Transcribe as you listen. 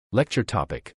Lecture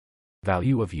topic: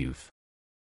 Value of Youth.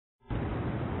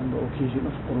 On the occasion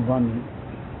of Qurbani,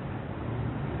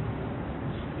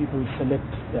 people select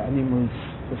the animals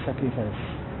for sacrifice.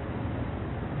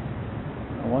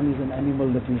 One is an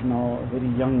animal that is now a very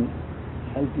young,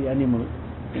 healthy animal.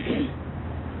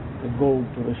 A goat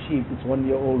or a sheep, it's 1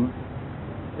 year old,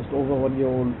 just over 1 year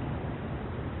old.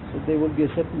 So there will be a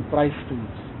certain price to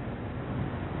it.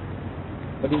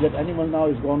 But if that animal now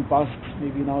is gone past,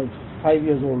 maybe now it's 5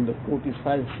 years old, the goat is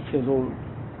 5, 6 years old,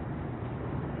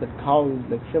 that cow is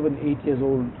like 7, 8 years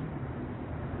old.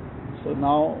 So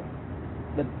now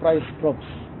that price drops,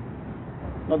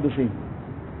 not the same.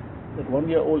 That 1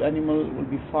 year old animal will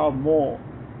be far more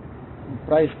in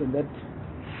price than that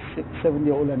 6, 7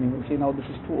 year old animal. Say now this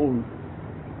is too old.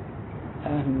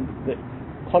 And the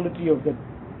quality of that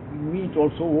meat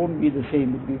also won't be the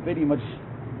same. It will be very much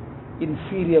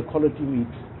inferior quality meat.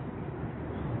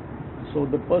 So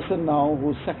the person now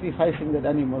who is sacrificing that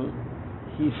animal,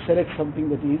 he selects something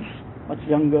that is much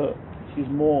younger, which is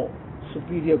more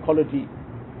superior quality.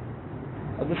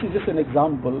 Now this is just an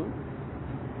example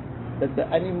that the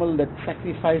animal that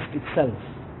sacrificed itself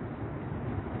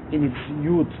in its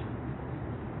youth,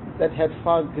 that had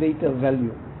far greater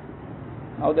value.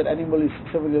 Now that animal is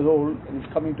 6, 7 years old and is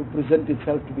coming to present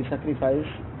itself to be sacrificed,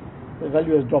 the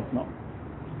value has dropped now.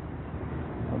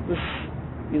 This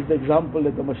is the example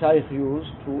that the Mashayikh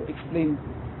used to explain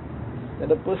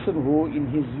that a person who in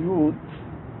his youth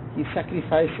he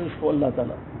sacrifices for Allah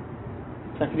Ta'ala,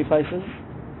 sacrifices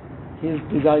his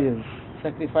desires,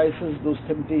 sacrifices those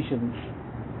temptations.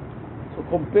 So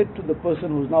compared to the person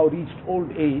who has now reached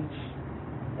old age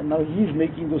and now he is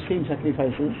making those same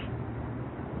sacrifices,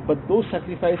 but those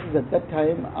sacrifices at that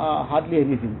time are hardly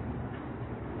anything.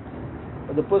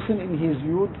 But the person in his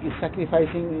youth is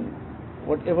sacrificing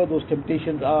whatever those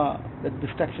temptations are, the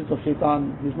distractions of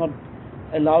shaitan. He is not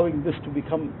allowing this to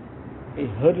become a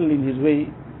hurdle in his way.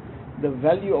 The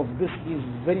value of this is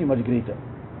very much greater.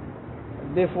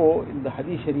 And therefore, in the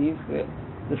Hadith Sharif,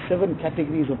 the 7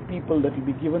 categories of people that will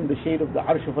be given the shade of the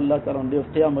Arsh of Allah Ta'ala on the day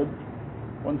of Qiyamah,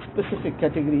 one specific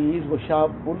category is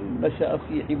وَشَابٌ نَشَأَ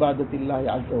فِي عِبَادَةِ اللَّهِ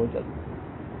عَزَّ وَجَلَّ.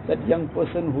 That young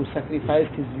person who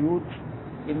sacrificed his youth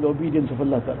in the obedience of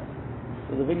Allah Ta'ala.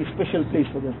 There's a very special place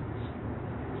for this.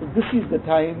 So this is the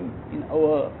time in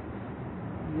our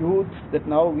youth that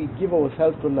now we give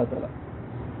ourselves to Allah Ta'ala.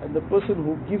 And the person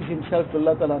who gives himself to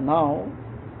Allah Ta'ala now,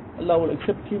 Allah will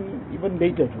accept him even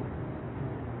later too.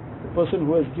 The person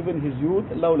who has given his youth,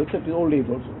 Allah will accept his old age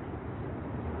also.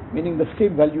 Meaning the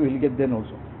same value he'll get then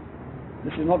also.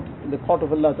 This is not in the court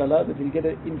of Allah Ta'ala that he'll get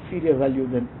an inferior value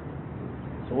then.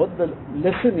 So what the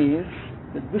lesson is,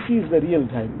 that this is the real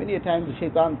time. Many a times the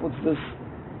shaitan puts this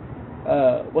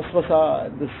waswasa,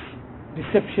 this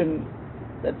deception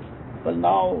that, well,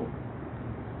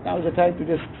 now is the time to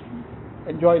just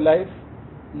enjoy life.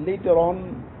 Later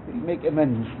on we'll make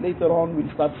amends. Later on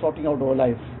we'll start sorting out our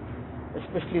life.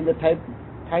 Especially in the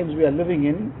times we are living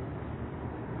in,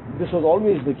 this was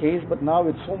always the case, but now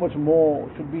it's so much more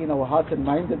should be in our hearts and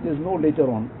minds that there's no later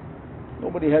on.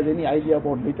 Nobody has any idea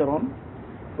about later on.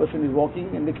 Person is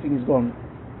walking and next thing is gone.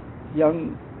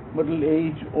 Young, middle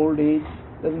age, old age,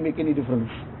 doesn't make any difference.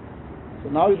 So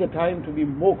now is the time to be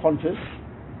more conscious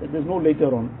that there's no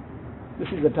later on. This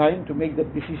is the time to make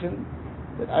that decision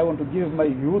that I want to give my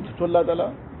youth to Allah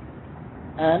Ta'ala,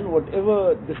 and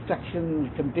whatever distractions,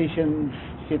 temptations,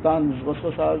 shaitans,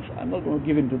 waswasas, I'm not going to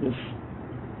give in to this.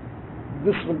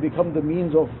 This will become the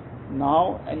means of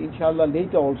now and inshallah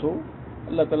later also,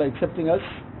 Allah Ta'ala accepting us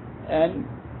and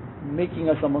making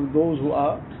us among those who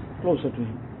are closer to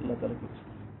Him. Allah Ta'ala gives.